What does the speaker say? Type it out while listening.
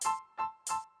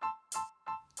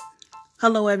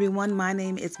Hello everyone, my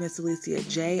name is Miss Alicia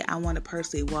J. I want to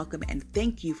personally welcome and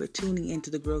thank you for tuning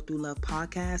into the Grow Through Love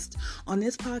podcast. On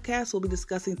this podcast, we'll be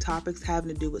discussing topics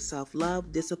having to do with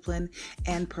self-love, discipline,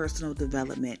 and personal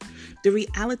development. The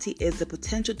reality is the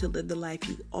potential to live the life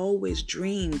you always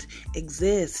dreamed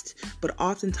exists, but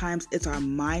oftentimes it's our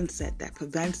mindset that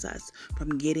prevents us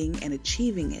from getting and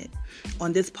achieving it.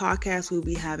 On this podcast, we'll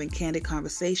be having candid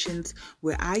conversations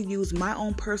where I use my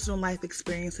own personal life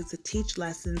experiences to teach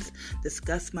lessons,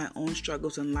 discuss my own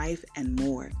struggles in life, and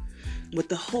more, with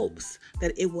the hopes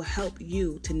that it will help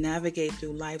you to navigate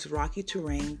through life's rocky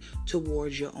terrain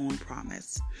towards your own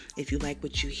promise. If you like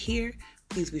what you hear,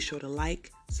 please be sure to like,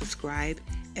 subscribe,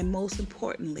 and most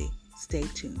importantly, stay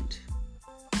tuned.